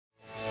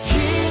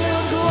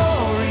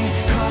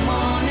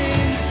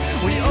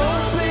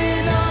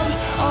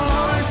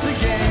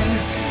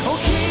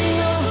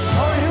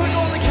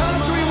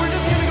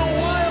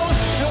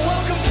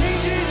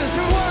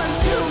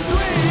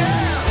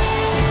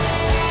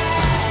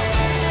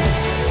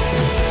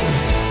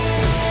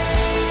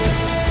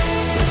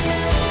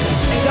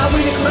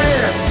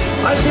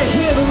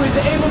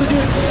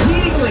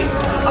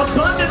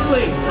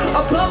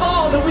above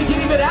all that we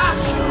can even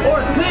ask or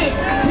think.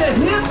 To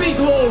him be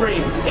glory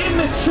in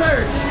the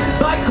church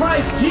by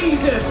Christ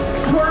Jesus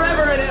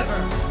forever and ever.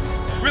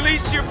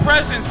 Release your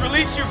presence,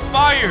 release your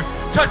fire.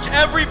 Touch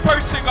every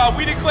person, God.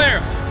 We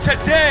declare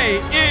today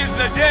is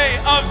the day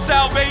of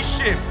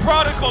salvation.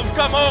 Prodigals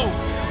come home.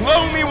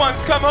 Lonely ones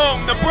come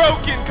home. The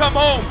broken come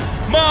home.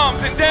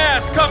 Moms and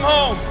dads come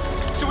home.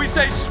 So we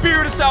say,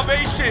 Spirit of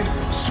salvation,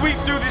 sweep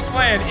through this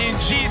land in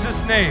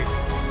Jesus' name.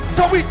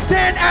 So we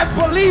stand as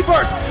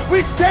believers,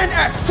 we stand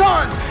as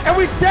sons, and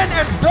we stand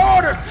as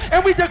daughters,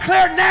 and we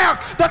declare now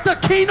that the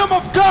kingdom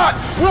of God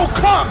will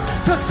come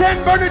to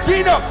San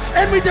Bernardino,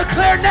 and we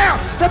declare now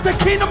that the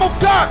kingdom of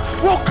God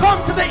will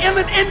come to the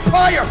Inland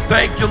Empire.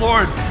 Thank you,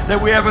 Lord,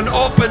 that we have an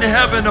open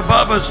heaven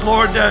above us,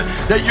 Lord,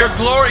 that your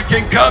glory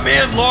can come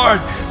in, Lord,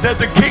 that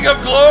the King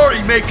of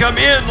glory may come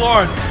in,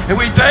 Lord. And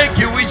we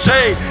thank you. We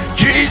say,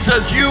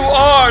 Jesus, you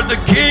are the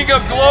King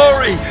of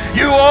glory.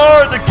 You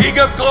are the King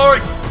of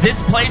glory. This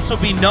place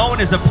will be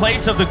known as a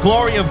place of the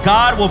glory of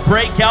God will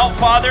break out,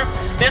 Father.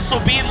 This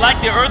will be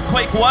like the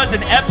earthquake was,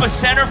 an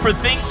epicenter for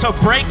things to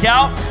break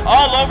out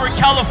all over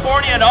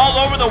California and all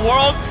over the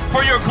world,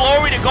 for your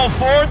glory to go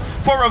forth,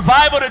 for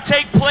revival to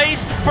take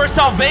place, for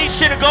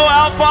salvation to go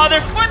out, Father.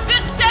 For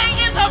this day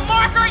is a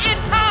marker in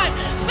time,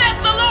 says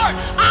the Lord.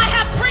 I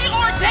have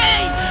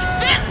preordained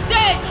this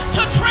day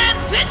to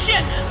transition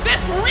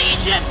this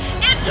region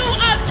into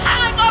a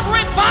time of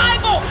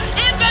revival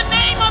in the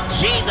name of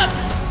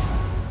Jesus.